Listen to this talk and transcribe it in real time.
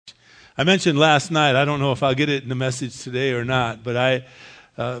I mentioned last night, I don't know if I'll get it in the message today or not, but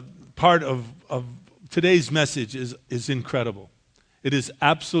part of today's message is incredible. It is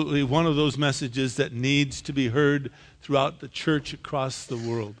absolutely one of those messages that needs to be heard throughout the church across the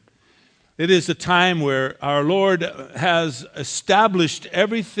world. It is a time where our Lord has established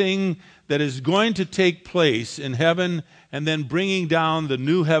everything that is going to take place in heaven and then bringing down the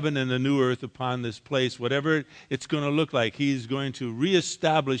new heaven and the new earth upon this place, whatever it's going to look like. He's going to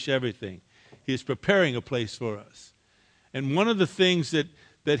reestablish everything. He is preparing a place for us. And one of the things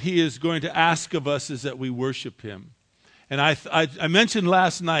that He is going to ask of us is that we worship Him. And I mentioned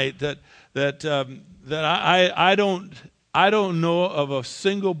last night that I don't know of a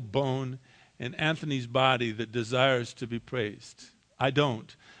single bone in Anthony's body that desires to be praised. I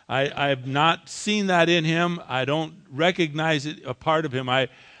don't. I have not seen that in him. I don't recognize it a part of him. I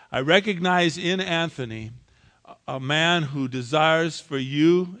recognize in Anthony a man who desires for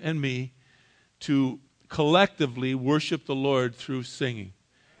you and me to collectively worship the Lord through singing.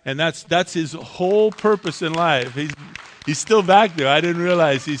 And that's his whole purpose in life. He's still back there. I didn't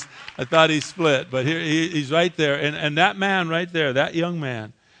realize I thought he split, but here he's right there. And that man right there, that young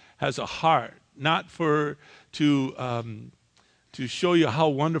man, has a heart, not to show you how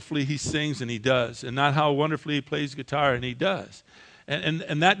wonderfully he sings, and he does, and not how wonderfully he plays guitar, and he does.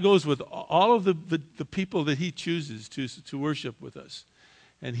 And that goes with all of the people that he chooses to worship with us.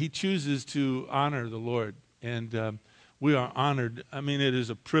 And he chooses to honor the Lord. And we are honored. I mean, it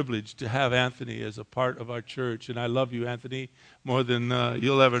is a privilege to have Anthony as a part of our church. And I love you, Anthony, more than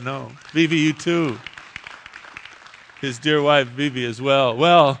you'll ever know. Vivi, you too. His dear wife, Vivi, as well.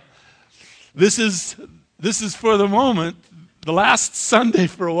 Well, this is for the moment, the last Sunday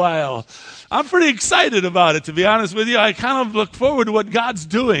for a while. I'm pretty excited about it, to be honest with you. I kind of look forward to what God's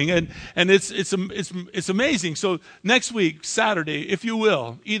doing, and it's amazing. So next week, Saturday, if you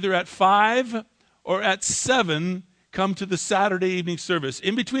will, either at 5 or at 7, come to the Saturday evening service.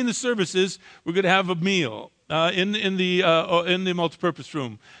 In between the services, we're going to have a meal in the multipurpose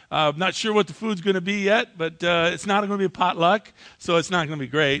room. I'm not sure what the food's going to be yet, but it's not going to be a potluck, so it's not going to be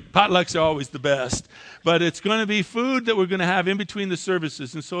great. Potlucks are always the best. But it's going to be food that we're going to have in between the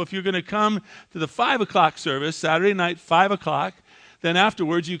services. And so if you're going to come to the 5 o'clock service, Saturday night, 5 o'clock, then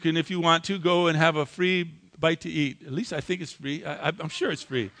afterwards you can, if you want to, go and have a free bite to eat. At least I think it's free. I'm sure it's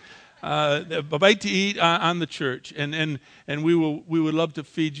free. A bite to eat on the church, and we would love to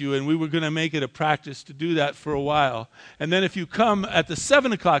feed you, and we were going to make it a practice to do that for a while. And then if you come at the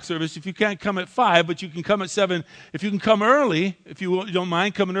 7 o'clock service, if you can't come at 5, but you can come at 7, if you can come early, if you don't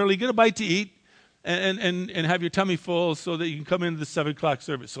mind coming early, get a bite to eat, and have your tummy full so that you can come into the 7 o'clock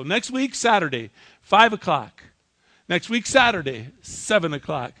service. So next week, Saturday, 5 o'clock. Next week, Saturday, 7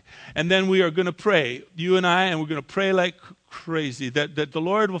 o'clock. And then we are going to pray, you and I, and we're going to pray like crazy, that the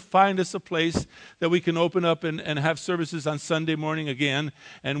Lord will find us a place that we can open up and have services on Sunday morning again.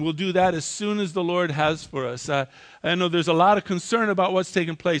 And we'll do that as soon as the Lord has for us. I know there's a lot of concern about what's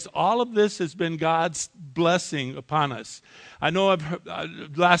taking place. All of this has been God's blessing upon us. I know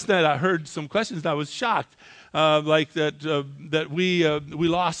last night I heard some questions and I was shocked. That we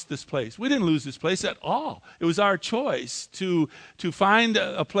lost this place. We didn't lose this place at all. It was our choice to find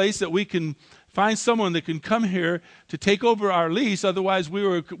a place that we can find someone that can come here to take over our lease. Otherwise, we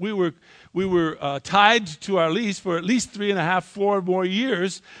were tied to our lease for at least 3.5, 4 more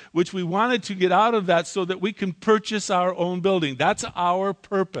years, which we wanted to get out of that so that we can purchase our own building. That's our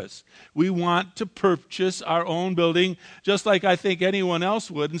purpose. We want to purchase our own building, just like I think anyone else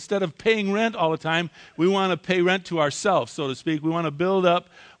would. Instead of paying rent all the time, we want to pay rent to ourselves, so to speak. We want to build up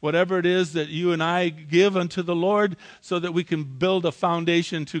whatever it is that you and I give unto the Lord so that we can build a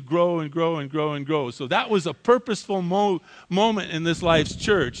foundation to grow and grow and grow and grow. So that was a purposeful moment in this life's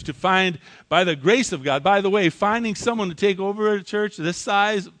church to find, by the grace of God. By the way, finding someone to take over a church this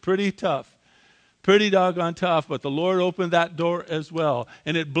size, pretty tough. Pretty doggone tough, but the Lord opened that door as well.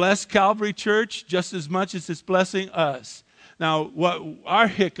 And it blessed Calvary Church just as much as it's blessing us. Now, what our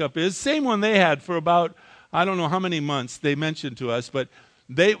hiccup is, same one they had for about, I don't know how many months they mentioned to us, but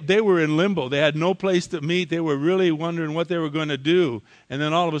they were in limbo. They had no place to meet. They were really wondering what they were going to do. And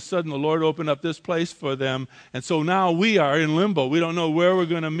then all of a sudden, the Lord opened up this place for them. And so now we are in limbo. We don't know where we're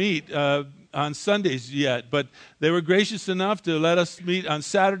going to meet on Sundays yet. But they were gracious enough to let us meet on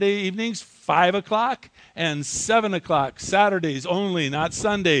Saturday evenings, 5 o'clock and 7 o'clock. Saturdays only, not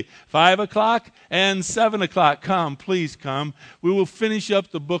Sunday. 5 o'clock and 7 o'clock. Come, please come. We will finish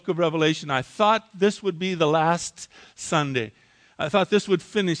up the book of Revelation. I thought this would be the last Sunday. I thought this would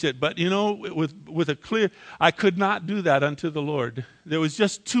finish it, but with a clear, I could not do that unto the Lord. There was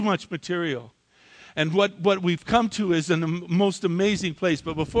just too much material. And what we've come to is the most amazing place.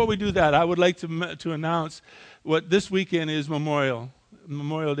 But before we do that, I would like to announce what this weekend is Memorial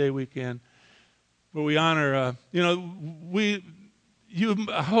Day weekend, where we honor,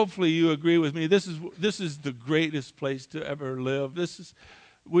 hopefully you agree with me. This is the greatest place to ever live.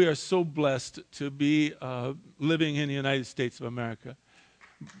 We are so blessed to be living in the United States of America.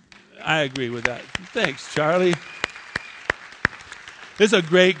 I agree with that. Thanks, Charlie. It's a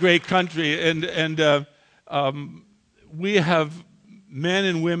great, great country, and we have men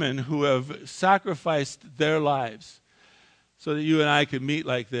and women who have sacrificed their lives so that you and I can meet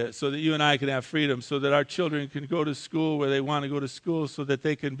like this, so that you and I can have freedom, so that our children can go to school where they want to go to school, so that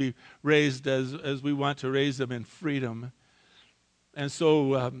they can be raised as we want to raise them in freedom. And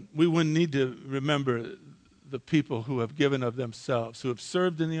so we wouldn't need to remember the people who have given of themselves, who have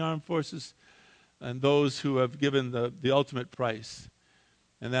served in the armed forces, and those who have given the ultimate price,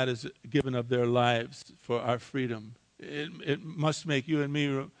 and that is given of their lives for our freedom. It must make you and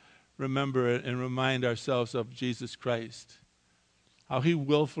me remember it and remind ourselves of Jesus Christ, how he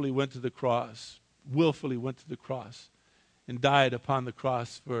willfully went to the cross, and died upon the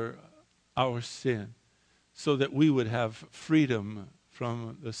cross for our sin, so that we would have freedom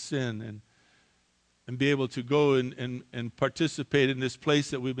from the sin and be able to go and participate in this place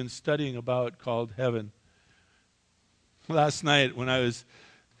that we've been studying about called heaven. Last night when I was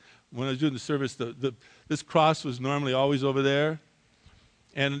doing the service, this cross was normally always over there.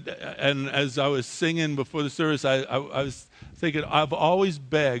 And as I was singing before the service, I was thinking, I've always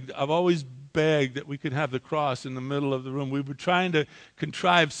begged that we could have the cross in the middle of the room. We were trying to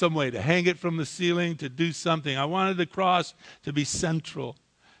contrive some way to hang it from the ceiling, to do something. I wanted the cross to be central.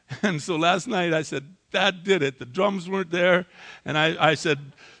 And so last night I said, that did it. The drums weren't there. And I said,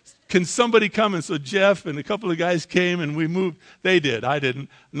 can somebody come? And so Jeff and a couple of guys came and we moved. They did. I didn't.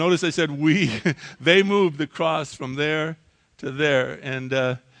 Notice I said we. They moved the cross from there to there.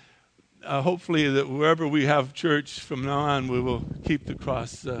 And hopefully that wherever we have church from now on, we will keep the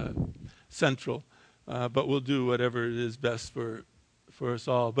cross central. But we'll do whatever it is best for us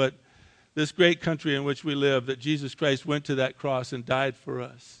all. But this great country in which we live, that Jesus Christ went to that cross and died for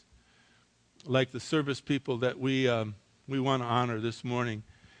us, like the service people that we want to honor this morning.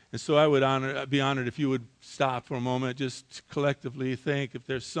 And so I'd be honored if you would stop for a moment, just collectively think if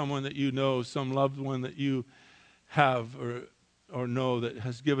there's someone that you know, some loved one that you have or know that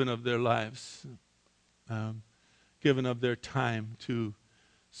has given of their lives, given of their time to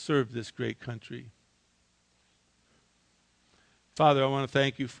serve this great country. Father, I want to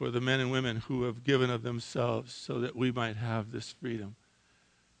thank you for the men and women who have given of themselves so that we might have this freedom.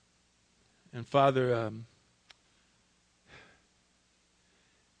 And Father,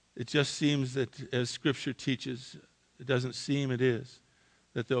 it just seems that as Scripture teaches, it doesn't seem, it is,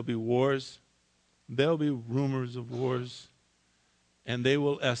 that there'll be wars, there'll be rumors of wars, and they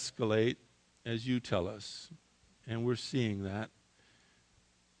will escalate as you tell us. And we're seeing that.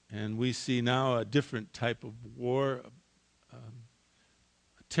 And we see now a different type of war,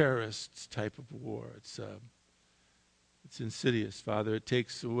 a terrorist type of war. It's insidious, Father. It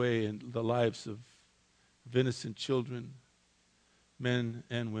takes away the lives of innocent children, men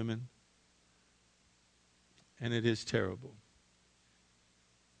and women, and it is terrible.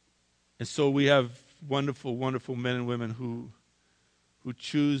 And so we have wonderful, wonderful men and women who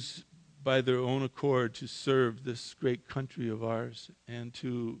choose by their own accord to serve this great country of ours and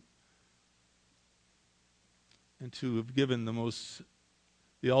to have given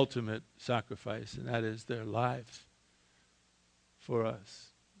the ultimate sacrifice, and that is their lives for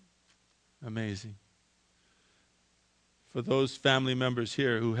us. Amazing. For those family members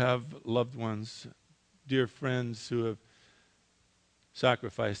here who have loved ones, dear friends who have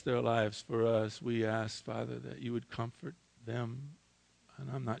sacrificed their lives for us, we ask, Father, that you would comfort them. And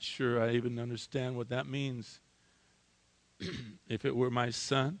I'm not sure I even understand what that means. If it were my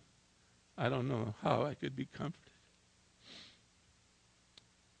son, I don't know how I could be comforted.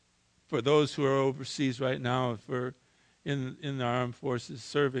 For those who are overseas right now, if we're in the armed forces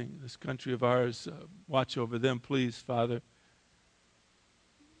serving this country of ours, watch over them, please, Father.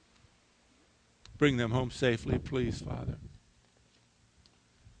 Bring them home safely, please, Father.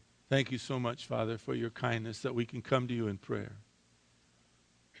 Thank you so much, Father, for your kindness that we can come to you in prayer.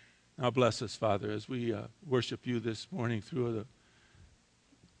 Now bless us, Father, as we worship you this morning through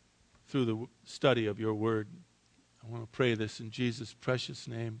the study of your word. I want to pray this in Jesus' precious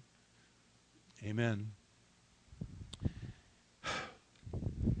name. Amen.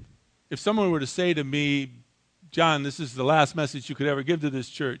 If someone were to say to me, John, this is the last message you could ever give to this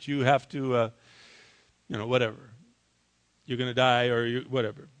church. You have to, whatever. You're going to die or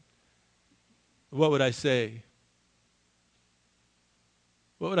whatever. what would I say?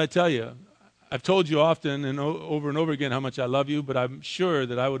 What would I tell you? I've told you often and over again how much I love you, but I'm sure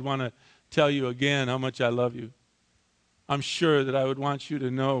that I would want to tell you again how much I love you. I'm sure that I would want you to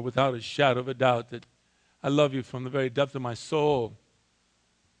know without a shadow of a doubt that I love you from the very depth of my soul.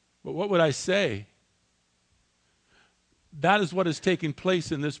 But what would I say? That is what is taking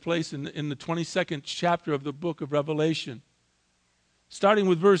place in this place in the 22nd chapter of the book of Revelation. Starting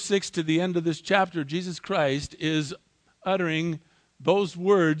with verse 6 to the end of this chapter, Jesus Christ is uttering those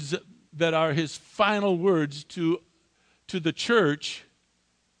words that are his final words to the church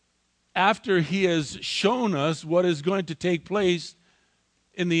after he has shown us what is going to take place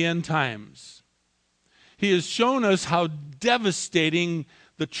in the end times. He has shown us how devastating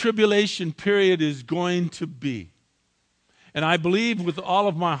the tribulation period is going to be. And I believe with all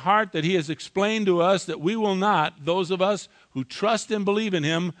of my heart that he has explained to us that we will not, those of us who trust and believe in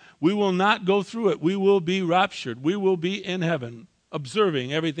him, we will not go through it. We will be raptured. We will be in heaven,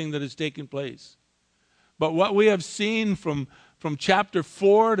 observing everything that is taking place. But what we have seen from chapter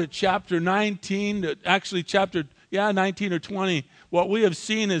 4 to chapter 19, to actually chapter 19 or 20, what we have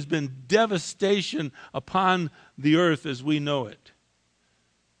seen has been devastation upon the earth as we know it.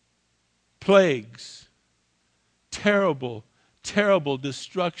 Plagues, terrible, terrible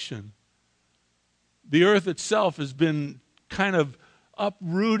destruction. The earth itself has been kind of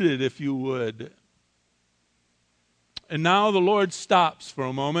uprooted, if you would. And now the Lord stops for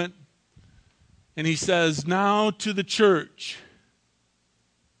a moment and he says, now to the church.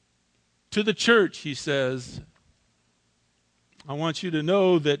 To the church, he says, I want you to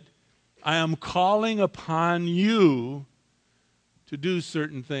know that I am calling upon you to do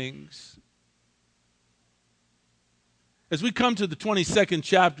certain things. As we come to the 22nd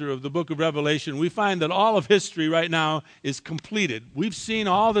chapter of the book of Revelation, we find that all of history right now is completed. We've seen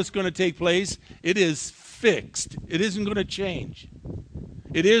all that's going to take place. It is fixed. It isn't going to change.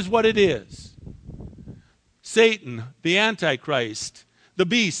 It is what it is. Satan, the Antichrist, the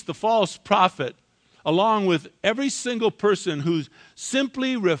beast, the false prophet, along with every single person who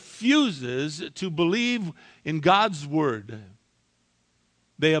simply refuses to believe in God's word.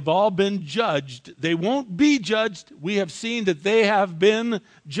 They have all been judged. They won't be judged. We have seen that they have been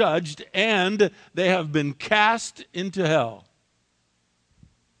judged and they have been cast into hell.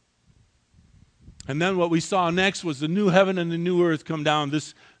 And then what we saw next was the new heaven and the new earth come down,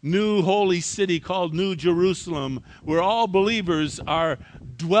 this new holy city called New Jerusalem, where all believers are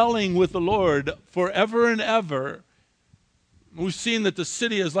dwelling with the Lord forever and ever. We've seen that the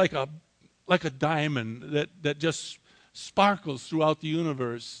city is like a diamond that just sparkles throughout the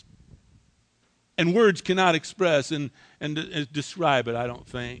universe. And words cannot express and describe it, I don't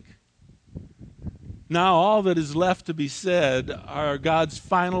think. Now all that is left to be said are God's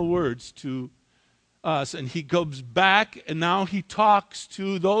final words to us. And he goes back and now he talks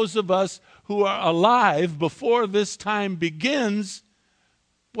to those of us who are alive before this time begins.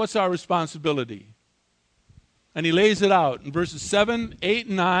 What's our responsibility? And he lays it out in verses 7, 8,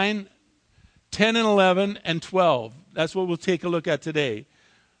 and 9, 10 and 11, and 12. That's what we'll take a look at today.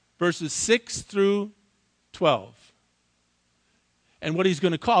 Verses 6 through 12. And what he's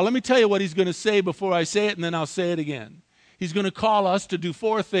going to call. Let me tell you what he's going to say before I say it, and then I'll say it again. He's going to call us to do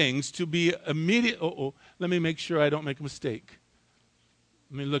 4 things to be immediate. Let me make sure I don't make a mistake.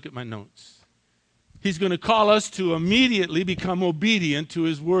 Let me look at my notes. He's going to call us to immediately become obedient to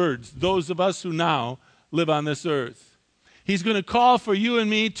his words, those of us who now live on this earth. He's going to call for you and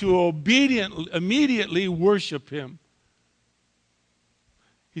me to immediately worship him.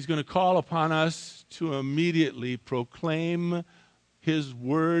 He's going to call upon us to immediately proclaim his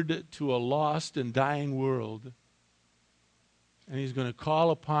word to a lost and dying world. And he's going to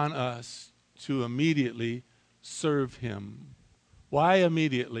call upon us to immediately serve him. Why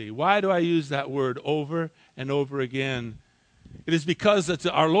immediately? Why do I use that word over and over again? It is because it's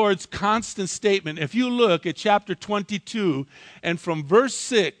our Lord's constant statement. If you look at chapter 22 and from verse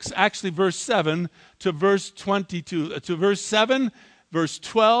 6, actually verse 7 to verse 22, to verse 7, verse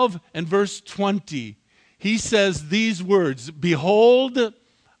 12, and verse 20, he says these words, behold,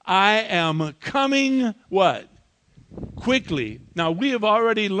 I am coming, what? Quickly. Now, we have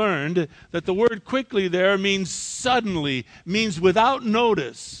already learned that the word quickly there means suddenly, means without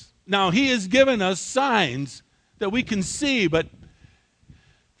notice. Now, he has given us signs that we can see, but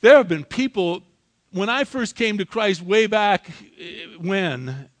there have been people, when I first came to Christ way back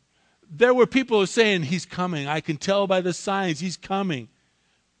when, there were people saying, he's coming. I can tell by the signs, he's coming.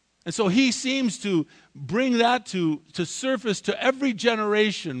 And so he seems to bring that to surface to every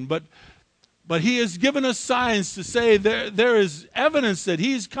generation, but he has given us signs to say there is evidence that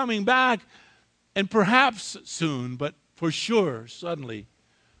he's coming back, And perhaps soon, but for sure, suddenly,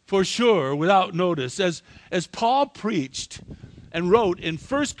 for sure, without notice, as Paul preached and wrote in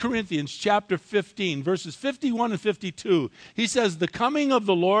 1 Corinthians chapter 15, verses 51 and 52, he says, the coming of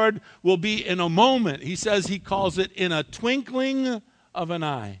the Lord will be in a moment. He says he calls it in a twinkling of an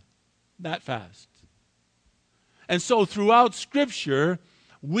eye, that fast. And so throughout Scripture,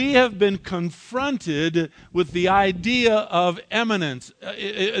 we have been confronted with the idea of imminence.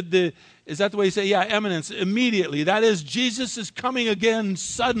 Is that the way you say? Yeah, imminence, immediately. That is, Jesus is coming again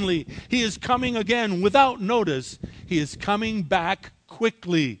suddenly. He is coming again without notice. He is coming back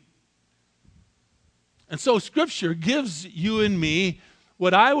quickly. And so Scripture gives you and me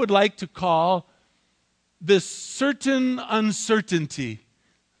what I would like to call this certain uncertainty.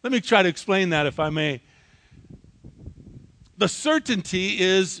 Let me try to explain that, if I may. The certainty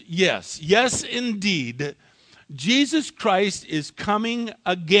is yes, indeed, Jesus Christ is coming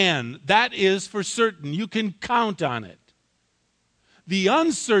again. That is for certain. You can count on it. The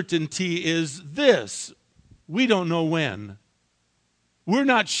uncertainty is this: we don't know when. We're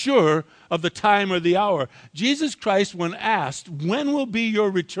not sure of the time or the hour. Jesus Christ, when asked, when will be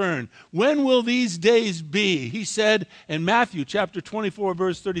your return? When will these days be? He said in Matthew chapter 24,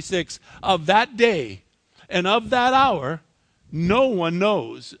 verse 36, of that day and of that hour, no one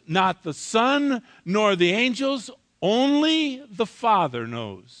knows, not the Son nor the angels, only the Father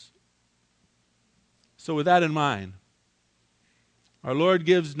knows. So with that in mind, our Lord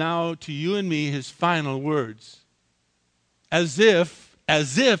gives now to you and me his final words, as if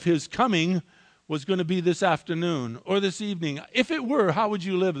his coming was going to be this afternoon or this evening. If it were, how would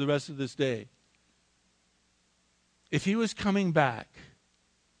you live the rest of this day? If he was coming back,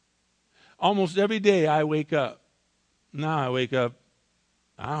 almost every day I wake up. Now I wake up,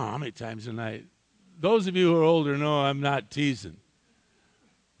 I don't know how many times a night. Those of you who are older know I'm not teasing.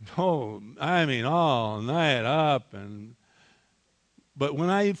 No, I mean all night up. But when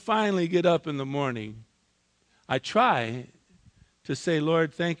I finally get up in the morning, I try to say,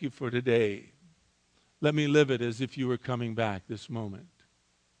 Lord, thank you for today. Let me live it as if you were coming back this moment.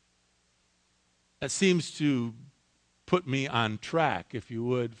 That seems to put me on track, if you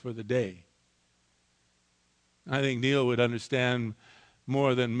would, for the day. I think Neil would understand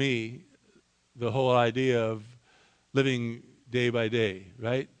more than me the whole idea of living day by day,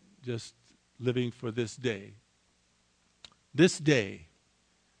 right? Just living for this day. This day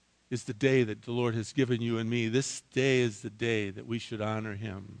is the day that the Lord has given you and me. This day is the day that we should honor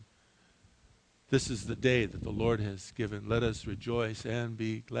him. This is the day that the Lord has given. Let us rejoice and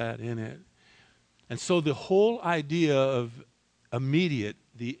be glad in it. And so the whole idea of immediate,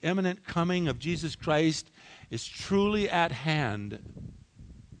 the imminent coming of Jesus Christ is truly at hand.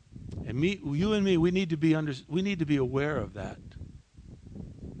 And you and me, we need to be aware of that.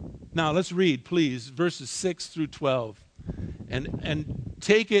 Now let's read, please, verses 6 through 12. And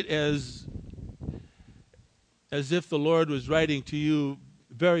take it as if the Lord was writing to you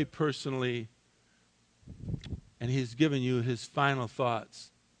very personally, and he's given you his final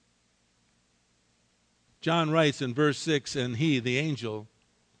thoughts. John writes in verse 6, and he, the angel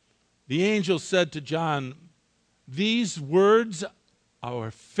said to John, these words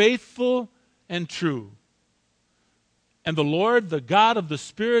are faithful and true. And the Lord, the God of the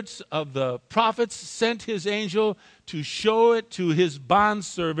spirits of the prophets, sent his angel to show it to his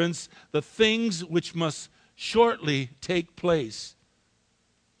bondservants, the things which must shortly take place.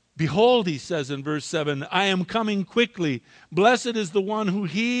 Behold, he says in verse 7, I am coming quickly. Blessed is the one who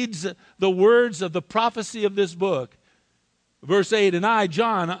heeds the words of the prophecy of this book. Verse 8, and I,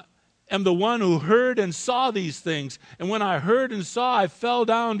 John, am the one who heard and saw these things. And when I heard and saw, I fell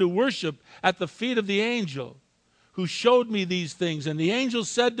down to worship at the feet of the angel who showed me these things. And the angel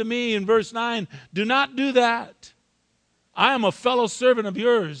said to me in verse 9, do not do that. I am a fellow servant of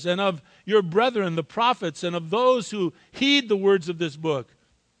yours and of your brethren, the prophets, and of those who heed the words of this book.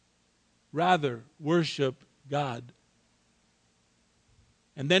 Rather, worship God.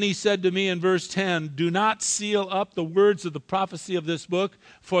 And then he said to me in verse 10, do not seal up the words of the prophecy of this book,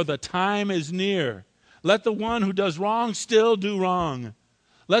 for the time is near. Let the one who does wrong still do wrong.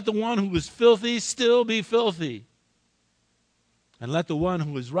 Let the one who is filthy still be filthy. And let the one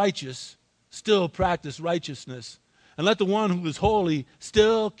who is righteous still practice righteousness. And let the one who is holy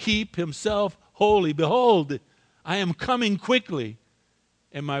still keep himself holy. Behold, I am coming quickly,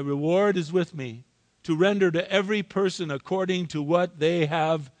 and my reward is with me, to render to every person according to what they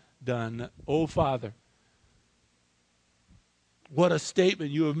have done. O Father, what a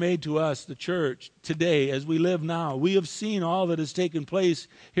statement you have made to us, the church, today as we live now. We have seen all that has taken place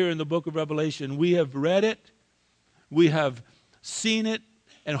here in the book of Revelation. We have read it, we have seen it,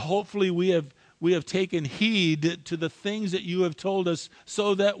 and hopefully we we have taken heed to the things that you have told us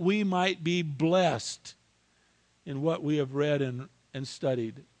so that we might be blessed in what we have read and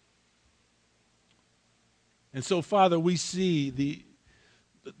studied. And so, Father, we see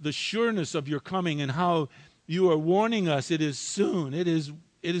the sureness of your coming and how you are warning us it is soon. It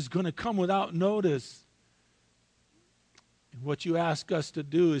is going to come without notice. And what you ask us to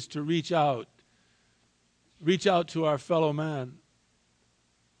do is to reach out to our fellow man.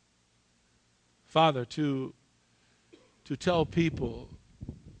 Father, to tell people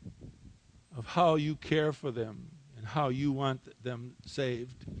of how you care for them and how you want them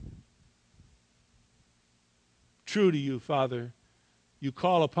saved. True to you, Father, you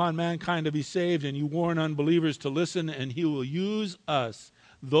call upon mankind to be saved, and you warn unbelievers to listen, and he will use us,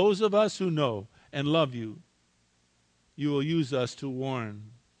 those of us who know and love you. You will use us to warn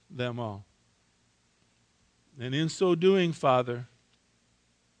them all. And in so doing, Father,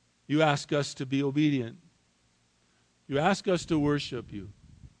 you ask us to be obedient. You ask us to worship you.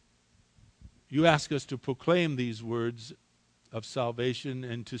 You ask us to proclaim these words of salvation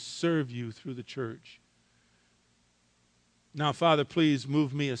and to serve you through the church. Now, Father, please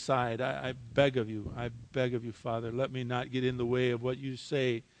move me aside. I beg of you. I beg of you, Father. Let me not get in the way of what you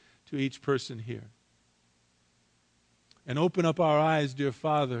say to each person here. And open up our eyes, dear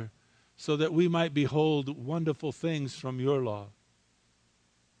Father, so that we might behold wonderful things from your law.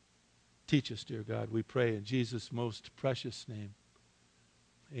 Teach us, dear God, we pray in Jesus' most precious name.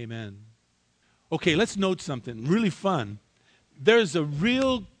 Amen. Okay, let's note something really fun. There's a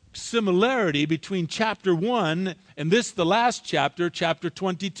real similarity between chapter 1 and the last chapter, chapter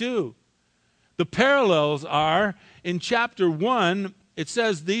 22. The parallels are, in chapter 1, it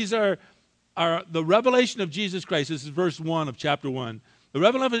says these are the revelation of Jesus Christ. This is verse 1 of chapter 1. The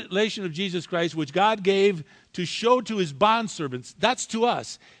revelation of Jesus Christ, which God gave to show to his bondservants. That's to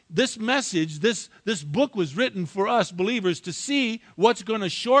us. This message, this book was written for us believers to see what's going to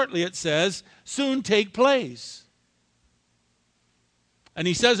shortly, it says, soon take place. And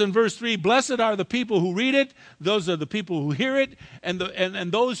he says in verse 3, blessed are the people who read it, those are the people who hear it, and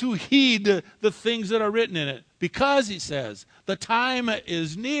those who heed the things that are written in it. Because, he says, the time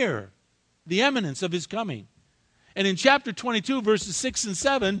is near, the imminence of his coming. And in chapter 22, verses 6 and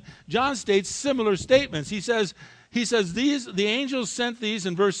 7, John states similar statements. He says, the angels sent these,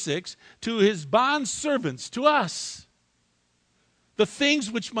 in verse 6, to his bondservants, to us, the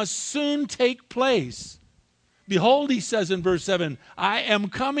things which must soon take place. Behold, he says in verse 7, I am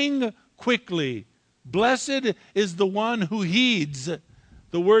coming quickly. Blessed is the one who heeds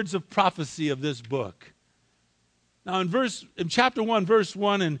the words of prophecy of this book. Now in chapter 1, verse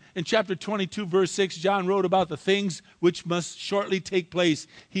 1, and in chapter 22, verse 6, John wrote about the things which must shortly take place.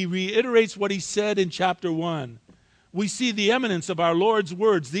 He reiterates what he said in chapter 1. We see the eminence of our Lord's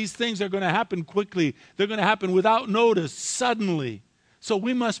words. These things are going to happen quickly. They're going to happen without notice, suddenly. So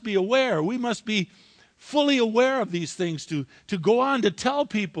we must be aware. We must be fully aware of these things to go on to tell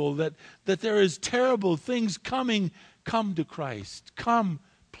people that there is terrible things coming. Come to Christ. Come,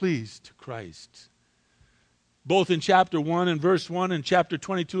 please, to Christ. Both in chapter 1 and verse 1 and chapter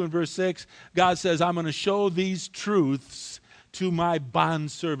 22 and verse 6, God says, I'm going to show these truths to my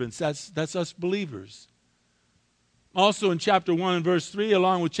bondservants. That's us believers. Also in chapter 1 and verse 3,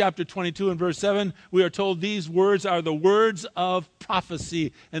 along with chapter 22 and verse 7, we are told these words are the words of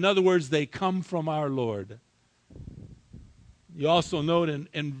prophecy. In other words, they come from our Lord. You also note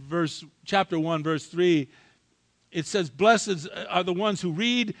in chapter 1, verse 3, it says, blessed are the ones who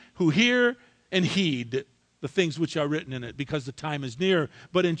read, who hear, and heed the things which are written in it, because the time is near.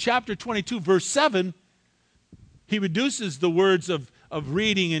 But in chapter 22, verse 7, he reduces the words of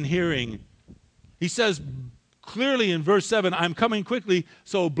reading and hearing. He says clearly in verse 7, I'm coming quickly,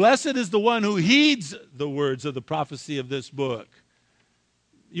 so blessed is the one who heeds the words of the prophecy of this book.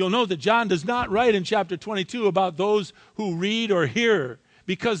 You'll note that John does not write in chapter 22 about those who read or hear,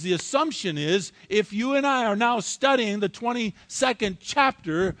 because the assumption is, if you and I are now studying the 22nd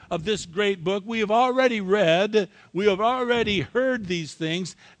chapter of this great book, we have already read, we have already heard these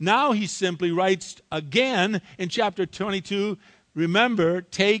things. Now he simply writes again in chapter 22, remember,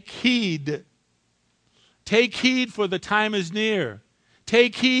 take heed. Take heed, for the time is near.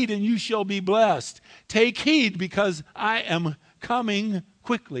 Take heed, and you shall be blessed. Take heed, because I am coming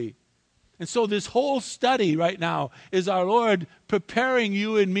quickly. And so this whole study right now is our Lord preparing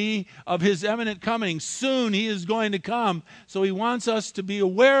you and me of his imminent coming. Soon he is going to come. So he wants us to be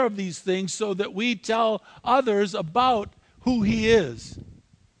aware of these things so that we tell others about who he is.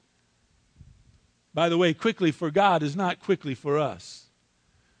 By the way, quickly for God is not quickly for us.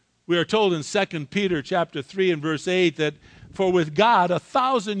 We are told in 2 Peter chapter 3 and verse 8 that For with God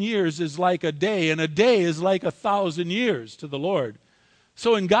 1,000 years is like a day, and a day is like 1,000 years to the Lord.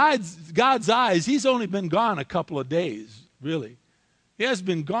 So in God's eyes, he's only been gone a couple of days, really. He has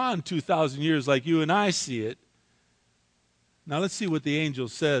been gone 2,000 years like you and I see it. Now let's see what the angel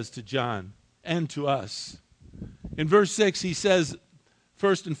says to John and to us. In verse 6, he says,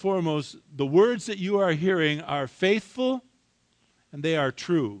 first and foremost, the words that you are hearing are faithful and they are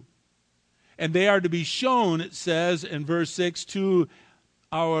true. And they are to be shown, it says in verse 6, to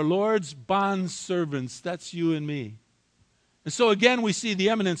our Lord's bondservants. That's you and me. And so again, we see the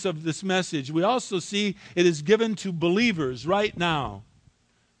eminence of this message. We also see it is given to believers right now.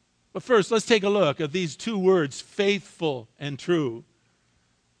 But first, let's take a look at these two words, faithful and true.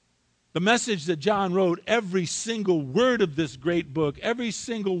 The message that John wrote, every single word of this great book, every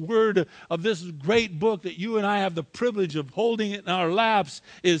single word of this great book that you and I have the privilege of holding it in our laps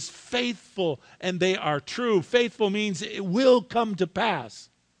is faithful and they are true. Faithful means it will come to pass.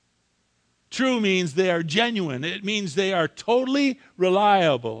 True means they are genuine. It means they are totally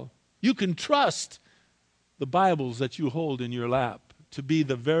reliable. You can trust the Bibles that you hold in your lap to be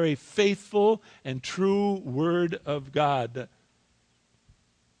the very faithful and true Word of God.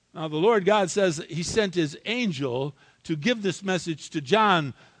 Now, the Lord God says he sent his angel to give this message to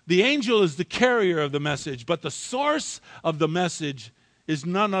John. The angel is the carrier of the message, but the source of the message is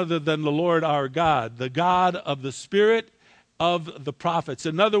none other than the Lord our God, the God of the Spirit of the prophets.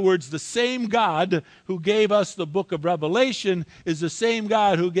 In other words, the same God who gave us the book of Revelation is the same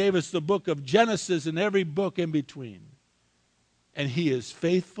God who gave us the book of Genesis and every book in between. And he is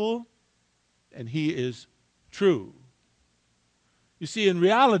faithful and he is true. You see, in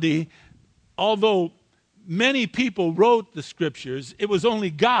reality, although many people wrote the scriptures, it was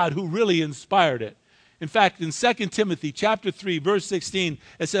only God who really inspired it. In fact, in 2 Timothy chapter 3, verse 16,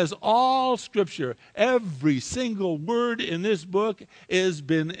 it says, all scripture, every single word in this book has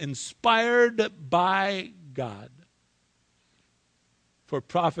been inspired by God. For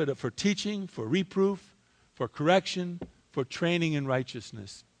profit, for teaching, for reproof, for correction, for training in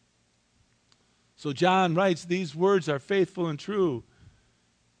righteousness. So John writes, these words are faithful and true.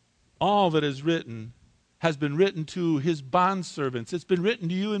 All that is written has been written to his bondservants. It's been written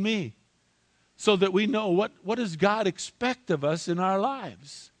to you and me so that we know what does God expect of us in our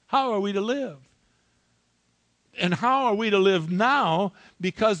lives. How are we to live? And how are we to live now?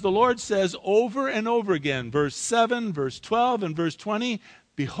 Because the Lord says over and over again, verse 7, verse 12, and verse 20,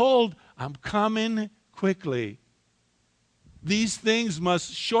 behold, I'm coming quickly. These things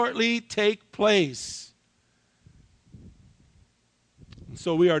must shortly take place. And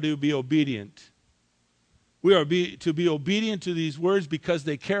so we are to be obedient. We are to be obedient to these words because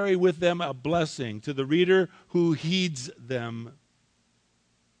they carry with them a blessing to the reader who heeds them.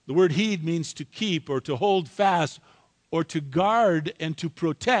 The word heed means to keep or to hold fast or to guard and to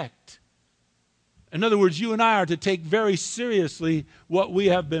protect. In other words, you and I are to take very seriously what we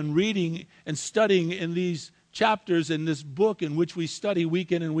have been reading and studying in these chapters in this book in which we study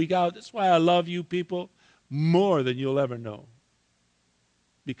week in and week out. That's why I love you people more than you'll ever know.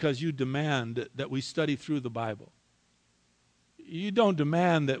 Because you demand that we study through the Bible. You don't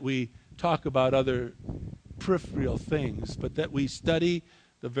demand that we talk about other peripheral things, but that we study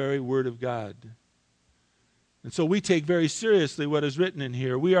the very Word of God. And so we take very seriously what is written in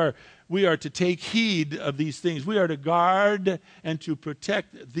here. We are to take heed of these things. We are to guard and to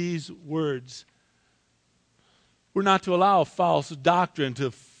protect these words. We're not to allow false doctrine to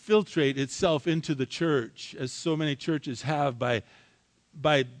filtrate itself into the church, as so many churches have by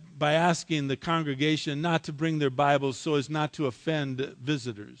asking the congregation not to bring their Bibles so as not to offend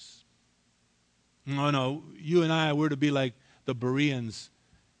visitors. No, you and I were to be like the Bereans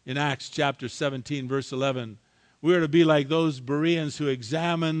in Acts chapter 17, verse 11. We are to be like those Bereans who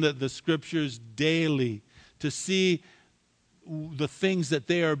examined the scriptures daily to see the things that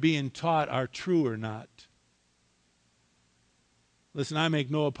they are being taught are true or not. Listen, I make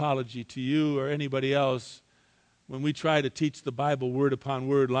no apology to you or anybody else when we try to teach the Bible word upon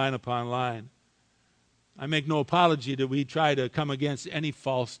word, line upon line. I make no apology that we try to come against any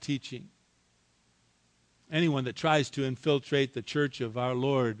false teaching. Anyone that tries to infiltrate the church of our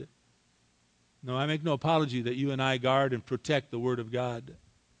Lord. No, I make no apology that you and I guard and protect the Word of God.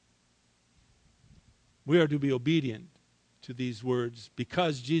 We are to be obedient to these words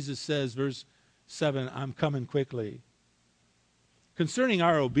because Jesus says, verse 7, I'm coming quickly. Concerning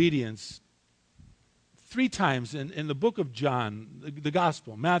our obedience, 3 times in the book of John, the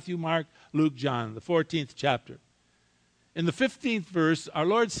gospel, Matthew, Mark, Luke, John, the 14th chapter. In the 15th verse, our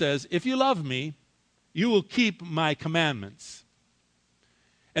Lord says, if you love me, you will keep my commandments.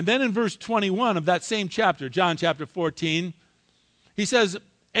 And then in verse 21 of that same chapter, John chapter 14, He says,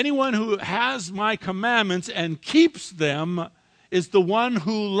 anyone who has my commandments and keeps them is the one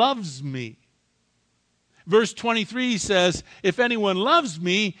who loves me. Verse 23 says, if anyone loves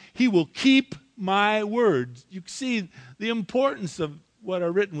me, he will keep my words. You see the importance of what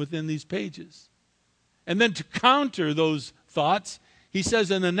are written within these pages. And then to counter those thoughts, he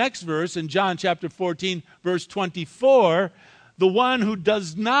says in the next verse, in John chapter 14, verse 24, the one who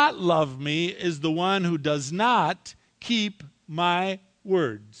does not love me is the one who does not keep my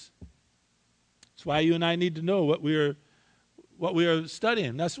words. That's why you and I need to know what we are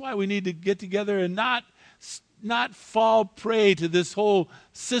studying. That's why we need to get together and not fall prey to this whole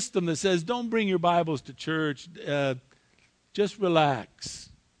system that says, don't bring your Bibles to church. Just relax.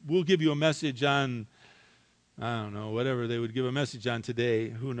 We'll give you a message on, I don't know, whatever they would give a message on today.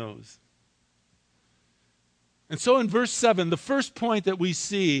 Who knows? And so in verse 7, the first point that we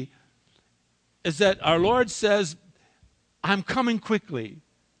see is that our Lord says, I'm coming quickly.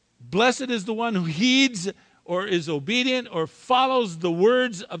 Blessed is the one who heeds or is obedient or follows the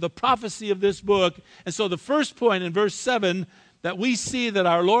words of the prophecy of this book. And so the first point in verse 7 that we see that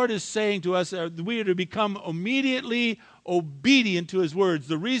our Lord is saying to us, we are to become immediately obedient to his words.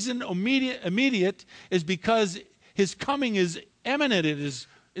 The reason immediate is because his coming is imminent.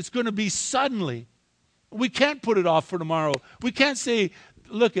 It's going to be suddenly. We can't put it off for tomorrow. We can't say,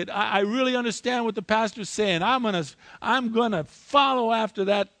 look, I really understand what the pastor's saying. I'm gonna follow after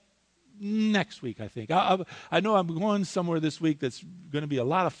that next week, I think. I know I'm going somewhere this week that's going to be a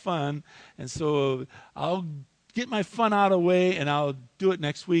lot of fun, and so I'll get my fun out of the way, and I'll do it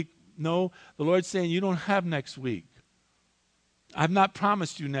next week. No, the Lord's saying you don't have next week. I've not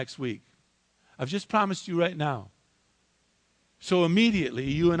promised you next week. I've just promised you right now. So immediately,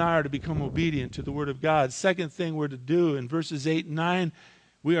 you and I are to become obedient to the Word of God. Second thing we're to do in verses 8 and 9,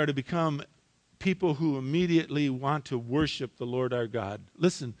 we are to become people who immediately want to worship the Lord our God.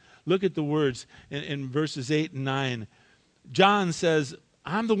 Listen, look at the words in verses 8 and 9. John says,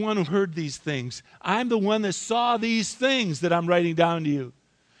 I'm the one who heard these things. I'm the one that saw these things that I'm writing down to you.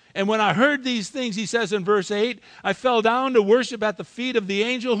 And when I heard these things, he says in verse 8, I fell down to worship at the feet of the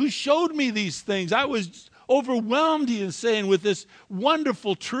angel who showed me these things. I was overwhelmed, he is saying, with this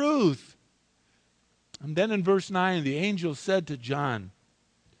wonderful truth. And then in verse 9, the angel said to John,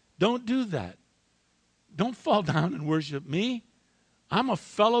 don't do that. Don't fall down and worship me. I'm a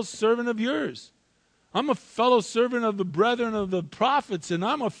fellow servant of yours. I'm a fellow servant of the brethren of the prophets, and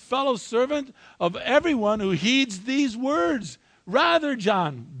I'm a fellow servant of everyone who heeds these words. Rather,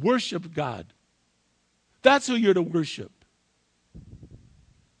 John, worship God. That's who you're to worship.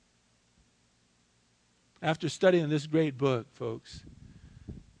 After studying this great book, folks,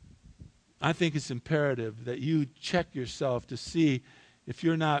 I think it's imperative that you check yourself to see if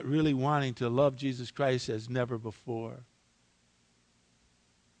you're not really wanting to love Jesus Christ as never before.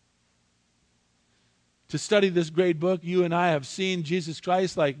 To study this great book, you and I have seen Jesus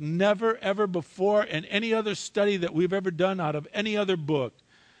Christ like never, ever before in any other study that we've ever done out of any other book.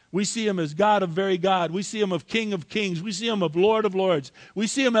 We see him as God of very God. We see him as King of kings. We see him as Lord of lords. We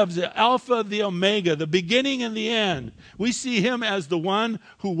see him as the Alpha, the Omega, the beginning and the end. We see him as the one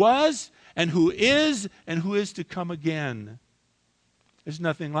who was and who is to come again. There's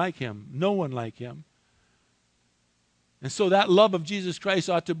nothing like him. No one like him. And so that love of Jesus Christ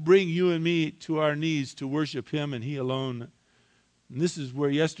ought to bring you and me to our knees to worship him and he alone. And this is where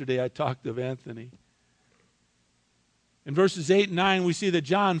yesterday I talked of Anthony. In verses 8 and 9, we see that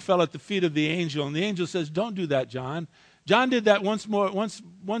John fell at the feet of the angel. And the angel says, don't do that, John. John did that once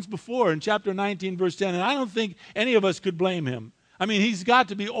before in chapter 19, verse 10. And I don't think any of us could blame him. I mean, he's got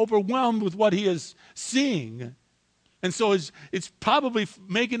to be overwhelmed with what he is seeing. And so it's probably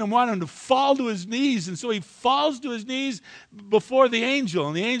making him want him to fall to his knees. And so he falls to his knees before the angel.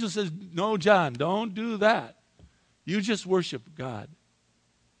 And the angel says, no, John, don't do that. You just worship God.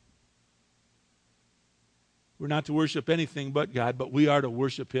 We're not to worship anything but God, but we are to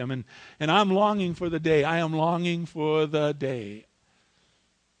worship him. And I'm longing for the day. I am longing for the day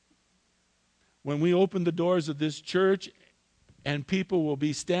when we open the doors of this church and people will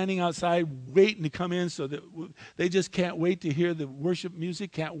be standing outside waiting to come in so that they just can't wait to hear the worship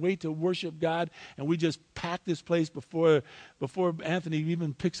music, can't wait to worship God, and we just pack this place before Anthony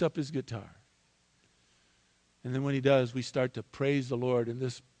even picks up his guitar. And then when he does, we start to praise the Lord, and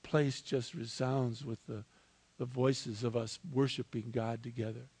this place just resounds with the voices of us worshiping God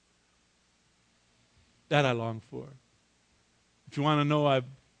together. That I long for. If you want to know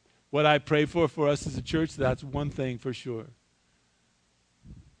what I pray for us as a church, that's one thing for sure.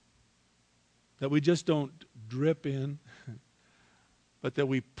 That we just don't drip in, but that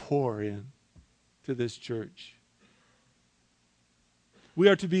we pour in to this church. We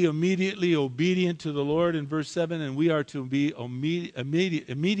are to be immediately obedient to the Lord in verse 7, and we are to be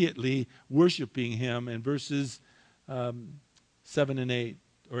immediately worshiping him in verses 7 and 8,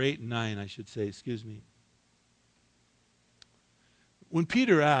 or 8 and 9, I should say, excuse me. When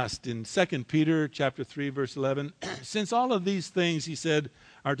Peter asked in 2 Peter chapter 3, verse 11, since all of these things, he said,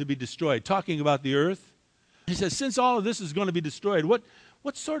 are to be destroyed, talking about the earth, he says, since all of this is going to be destroyed, what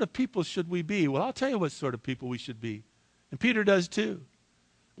sort of people should we be? Well, I'll tell you what sort of people we should be. And Peter does too.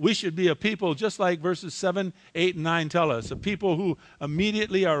 We should be a people just like verses 7, 8, and 9 tell us, a people who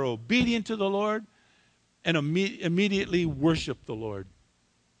immediately are obedient to the Lord and immediately worship the Lord.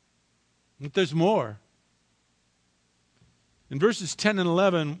 But there's more. In verses 10 and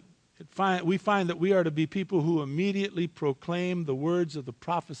 11, we find that we are to be people who immediately proclaim the words of the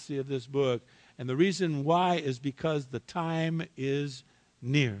prophecy of this book. And the reason why is because the time is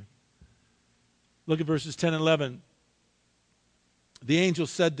near. Look at verses 10 and 11. The angel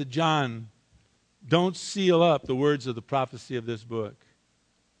said to John, don't seal up the words of the prophecy of this book,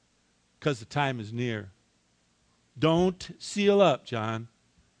 because the time is near. Don't seal up, John,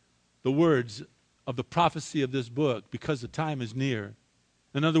 the words of the prophecy of this book, because the time is near.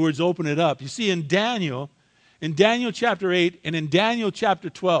 In other words, open it up. You see, in Daniel chapter 8 and in Daniel chapter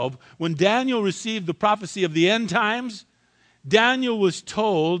 12, when Daniel received the prophecy of the end times, Daniel was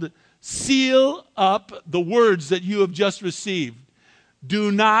told, seal up the words that you have just received.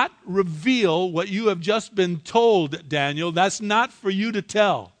 Do not reveal what you have just been told, Daniel. That's not for you to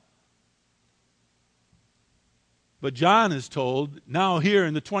tell. But John is told, now here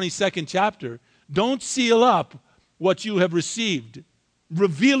in the 22nd chapter, don't seal up what you have received.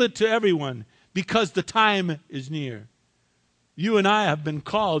 Reveal it to everyone, because the time is near. You and I have been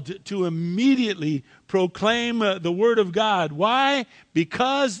called to immediately proclaim the word of God. Why?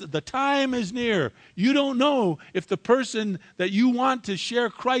 Because the time is near. You don't know if the person that you want to share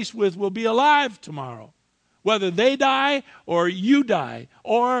Christ with will be alive tomorrow. Whether they die or you die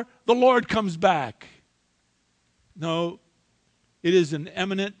or the Lord comes back. No, it is an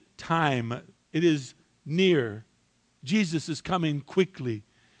imminent time. It is near. Jesus is coming quickly.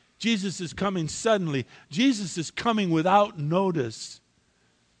 Jesus is coming suddenly. Jesus is coming without notice.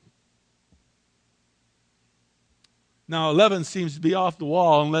 Now, 11 seems to be off the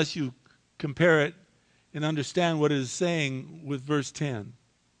wall unless you compare it and understand what it is saying with verse 10.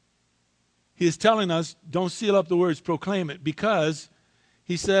 He is telling us, don't seal up the words, proclaim it, because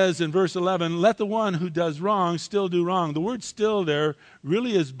he says in verse 11, let the one who does wrong still do wrong. The word still there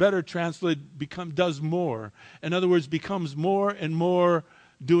really is better translated, does more. In other words, becomes more and more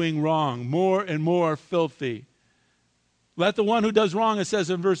doing wrong, more and more filthy. Let the one who does wrong, it says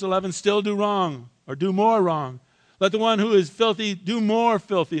in verse 11, still do wrong or do more wrong. Let the one who is filthy do more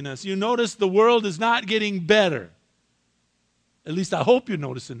filthiness. You notice the world is not getting better. At least I hope you're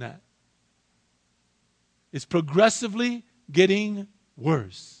noticing that. It's progressively getting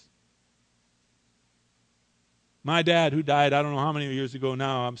worse. My dad, who died, I don't know how many years ago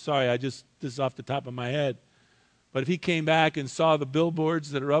now, I'm sorry, this is off the top of my head. But if he came back and saw the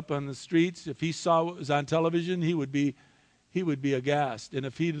billboards that are up on the streets, if he saw what was on television, he would be aghast. And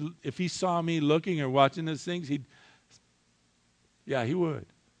if he saw me looking or watching those things, he would.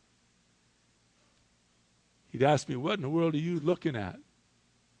 He'd ask me, what in the world are you looking at?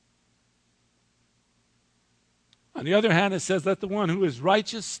 On the other hand, it says, let the one who is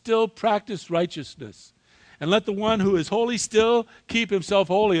righteous still practice righteousness. And let the one who is holy still keep himself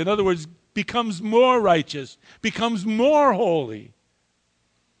holy. In other words, becomes more righteous, becomes more holy.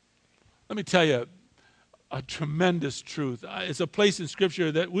 Let me tell you a tremendous truth. It's a place in Scripture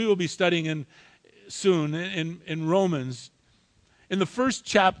that we will be studying in soon in Romans. In the first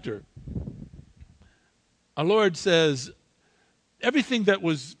chapter, our Lord says, everything that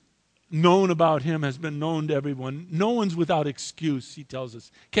was known about him has been known to everyone. No one's without excuse, he tells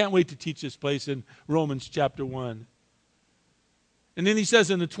us. Can't wait to teach this place in Romans chapter 1. And then he says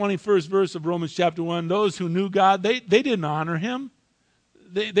in the 21st verse of Romans chapter 1, those who knew God, they didn't honor him.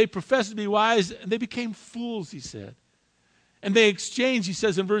 They professed to be wise, and they became fools, he said. And they exchanged, he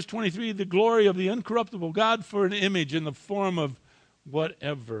says in verse 23, the glory of the incorruptible God for an image in the form of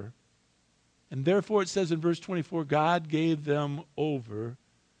whatever. And therefore it says in verse 24, God gave them over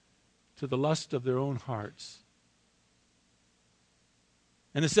to the lust of their own hearts.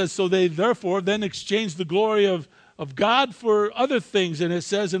 And it says, so they therefore then exchanged the glory of God for other things. And it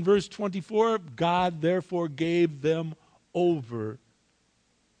says in verse 24, God therefore gave them over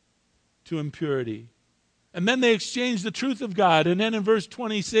to impurity. And then they exchanged the truth of God. And then in verse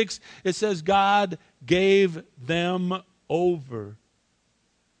 26, it says God gave them over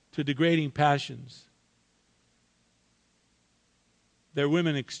to degrading passions. Their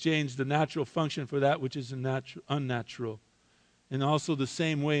women exchanged the natural function for that which is unnatural. In also the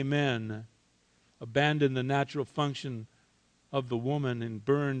same way, men abandoned the natural function of the woman and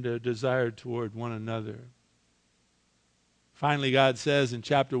burned a desire toward one another. Finally, God says in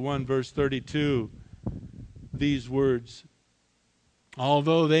chapter 1, verse 32, these words,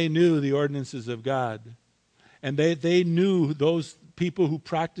 although they knew the ordinances of God, and they knew those people who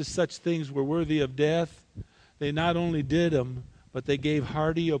practiced such things were worthy of death, they not only did them, but they gave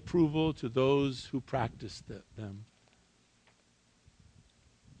hearty approval to those who practiced them.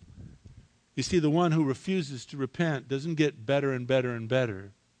 You see, the one who refuses to repent doesn't get better and better and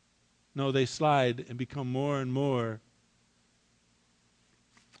better. No, they slide and become more and more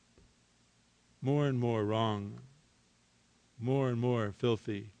wrong, more and more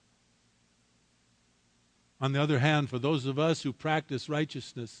filthy. On the other hand, for those of us who practice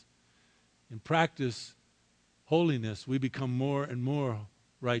righteousness and practice holiness, we become more and more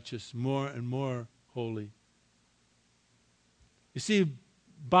righteous, more and more holy. You see,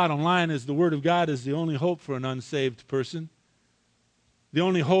 bottom line is the Word of God is the only hope for an unsaved person. The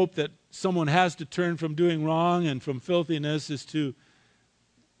only hope that someone has to turn from doing wrong and from filthiness is to,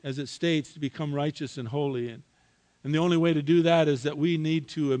 as it states, to become righteous and holy. And the only way to do that is that we need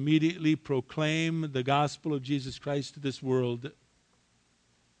to immediately proclaim the gospel of Jesus Christ to this world.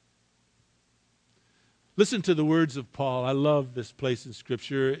 Listen to the words of Paul. I love this place in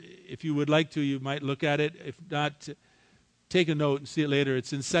Scripture. If you would like to, you might look at it. If not, take a note and see it later.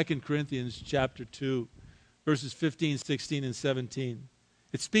 It's in 2 Corinthians chapter 2, verses 15, 16, and 17.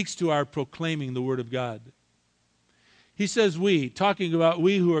 It speaks to our proclaiming the Word of God. He says we, talking about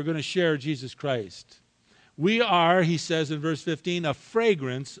we who are going to share Jesus Christ. We are, he says in verse 15, a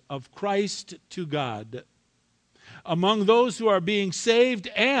fragrance of Christ to God among those who are being saved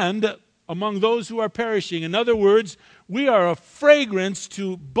and among those who are perishing. In other words, we are a fragrance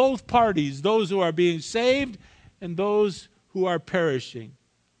to both parties, those who are being saved and those who are perishing.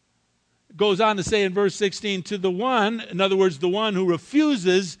 It goes on to say in verse 16, to the one, in other words, the one who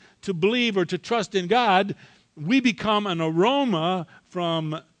refuses to believe or to trust in God, we become an aroma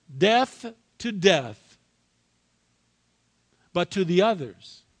from death to death. But to the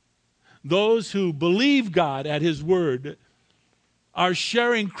others, those who believe God at His Word, are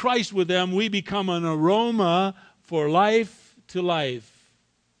sharing Christ with them, we become an aroma for life to life.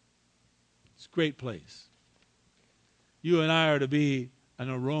 It's a great place. You and I are to be an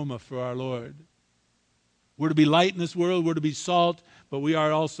aroma for our Lord. We're to be light in this world, we're to be salt, but we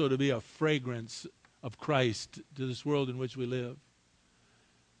are also to be a fragrance of Christ to this world in which we live.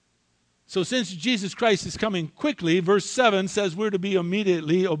 So since Jesus Christ is coming quickly, verse 7 says we're to be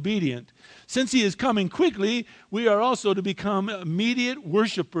immediately obedient. Since He is coming quickly, we are also to become immediate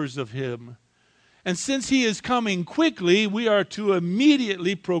worshipers of Him. And since He is coming quickly, we are to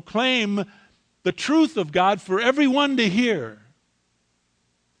immediately proclaim the truth of God for everyone to hear.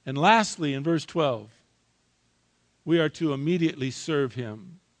 And lastly, in verse 12, we are to immediately serve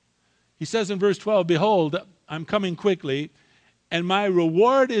Him. He says in verse 12, behold, I'm coming quickly, and my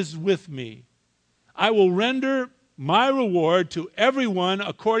reward is with me. I will render my reward to everyone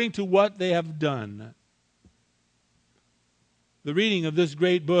according to what they have done. The reading of this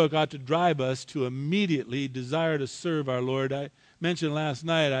great book ought to drive us to immediately desire to serve our Lord. I mentioned last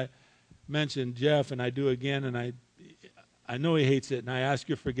night, I mentioned Jeff, and I do again, and I know he hates it, and I ask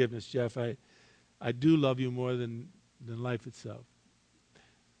your forgiveness, Jeff. I do love you more than life itself.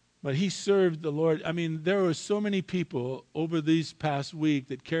 But he served the Lord. I mean, there were so many people over these past week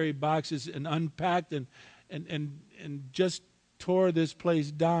that carried boxes and unpacked and just tore this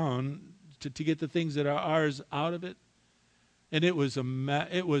place down to get the things that are ours out of it. And it was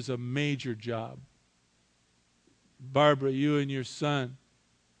a major job. Barbara, you and your son,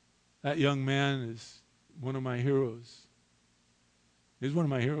 that young man is one of my heroes. He's one of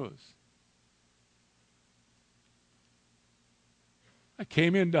my heroes. I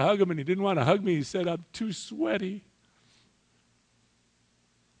came in to hug him, and he didn't want to hug me. He said, I'm too sweaty.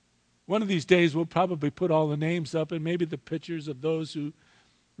 One of these days, we'll probably put all the names up and maybe the pictures of those who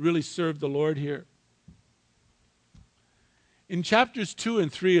really served the Lord here. In chapters 2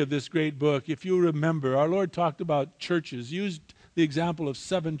 and 3 of this great book, if you remember, our Lord talked about churches, used the example of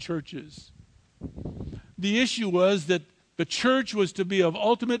 7 churches. The issue was that the church was to be of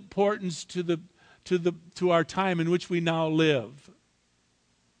ultimate importance to our time in which we now live.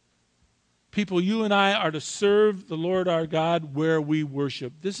 People, you and I are to serve the Lord our God where we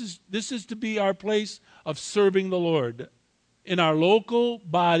worship. This is to be our place of serving the Lord in our local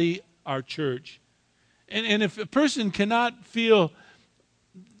body, our church. And if a person cannot feel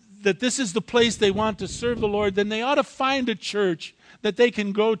that this is the place they want to serve the Lord, then they ought to find a church that they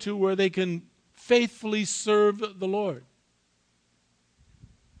can go to where they can faithfully serve the Lord.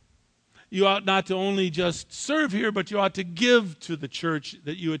 You ought not to only just serve here, but you ought to give to the church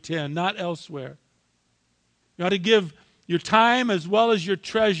that you attend, not elsewhere. You ought to give your time as well as your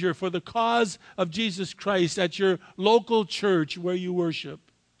treasure for the cause of Jesus Christ at your local church where you worship.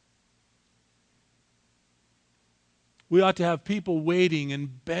 We ought to have people waiting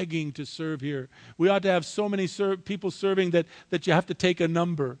and begging to serve here. We ought to have so many people serving that you have to take a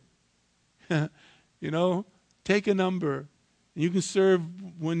number. Take a number. You can serve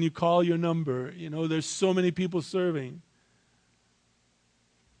when you call your number. There's so many people serving.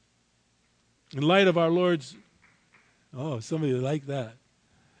 In light of our Lord's... Oh, somebody like that.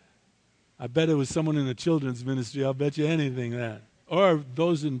 I bet it was someone in the children's ministry. I'll bet you anything that. Or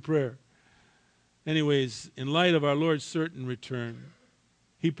those in prayer. Anyways, in light of our Lord's certain return,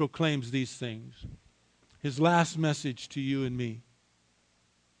 he proclaims these things. His last message to you and me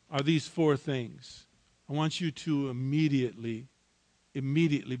are these 4 things. I want you to immediately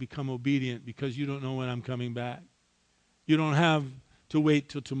become obedient because you don't know when I'm coming back. You don't have to wait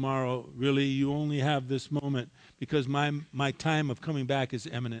till tomorrow. Really, you only have this moment because my time of coming back is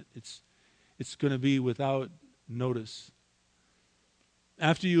imminent. It's going to be without notice.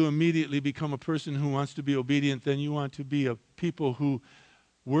 After you immediately become a person who wants to be obedient, then you want to be a people who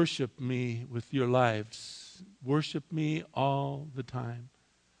worship me with your lives. Worship me all the time.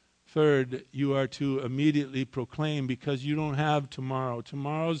 Third, you are to immediately proclaim because you don't have tomorrow.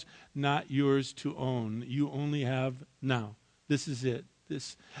 Tomorrow's not yours to own. You only have now. This is it.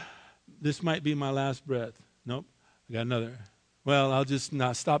 This might be my last breath. Nope, I got another. Well, I'll just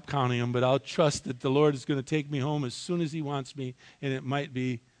not stop counting them, but I'll trust that the Lord is going to take me home as soon as he wants me, and it might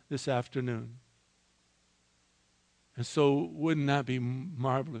be this afternoon. And so wouldn't that be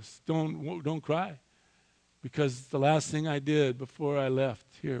marvelous? Don't cry, because the last thing I did before I left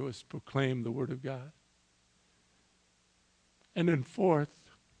here was proclaim the Word of God. And then 4th,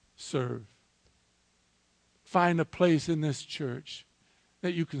 serve. Find a place in this church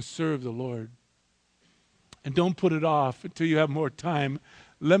that you can serve the Lord. And don't put it off until you have more time.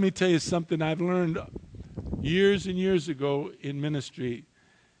 Let me tell you something I've learned years and years ago in ministry.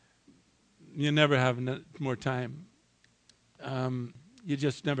 You never have more time. You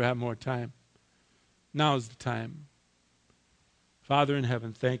just never have more time. Now is the time. Father in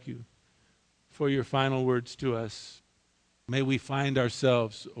heaven, thank you for your final words to us. May we find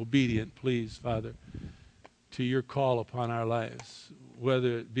ourselves obedient, please, Father, to your call upon our lives,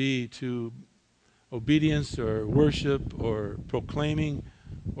 whether it be to obedience or worship or proclaiming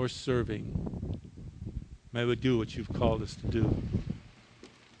or serving. May we do what you've called us to do.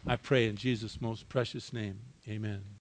 I pray in Jesus' most precious name. Amen.